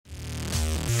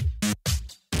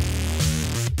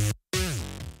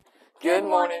Good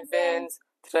morning, Finns.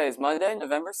 Today is Monday,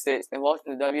 November 6th, and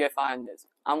welcome to WFI News.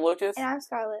 I'm Lucas. And I'm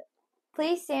Scarlett.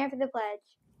 Please stand for the pledge.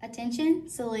 Attention,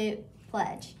 salute,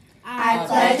 pledge. I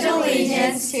pledge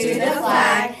allegiance to the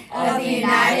flag of the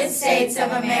United States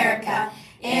of America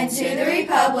and to the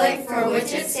republic for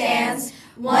which it stands,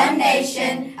 one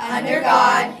nation, under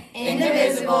God,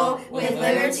 indivisible, with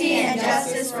liberty and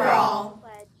justice for all.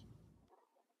 Pledge.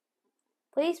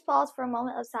 Please pause for a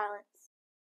moment of silence.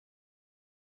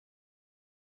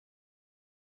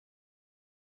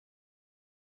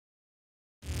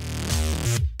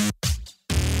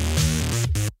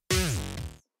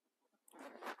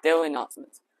 Daily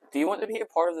announcements. Do you want to be a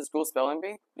part of the school spelling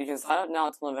bee? You can sign up now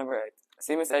until November 8th.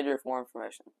 See Miss Edgar for more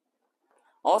information.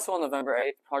 Also on November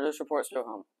 8th, progress reports go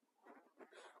home.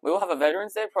 We will have a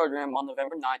Veterans Day program on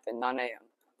November 9th at 9 a.m.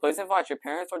 Please invite your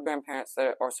parents or grandparents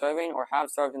that are serving or have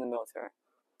served in the military.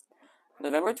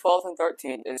 November 12th and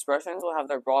 13th, Expressions will have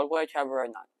their Broadway Cabaret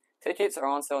Night. Tickets are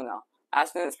on sale now.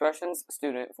 Ask an Expressions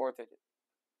student for a ticket.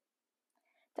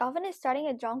 Dolphin is starting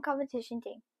a drawing competition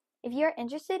team. If you are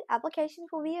interested, applications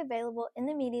will be available in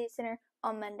the Media Center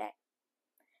on Monday.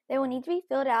 They will need to be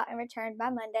filled out and returned by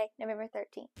Monday, November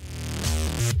 13th.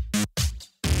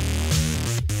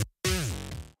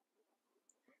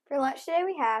 For lunch today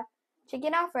we have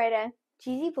chicken Alfredo,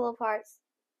 cheesy pull parts,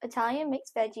 Italian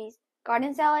mixed veggies,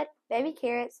 garden salad, baby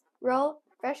carrots, roll,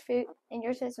 fresh fruit, and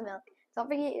your choice of milk. Don't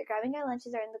forget your grab-and-go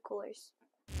lunches are in the coolers.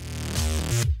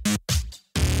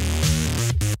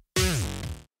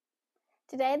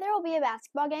 Today there will be a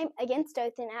basketball game against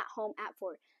Dothan at home at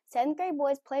 4. 7th grade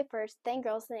boys play first, then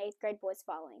girls and 8th grade boys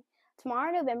following.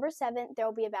 Tomorrow, November 7th, there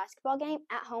will be a basketball game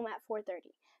at home at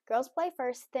 4:30. Girls play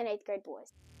first, then 8th grade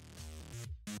boys.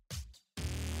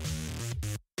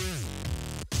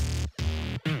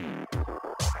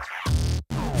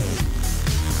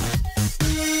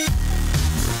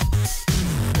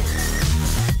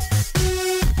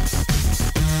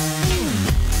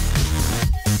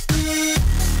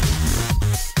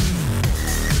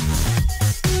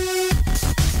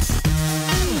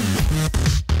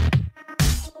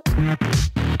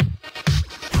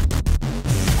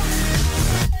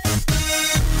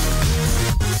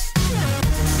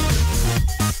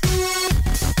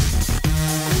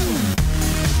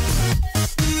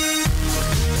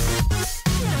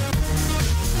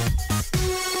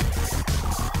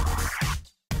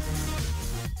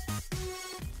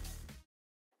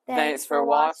 Thanks for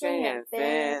watching, and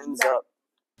fins up.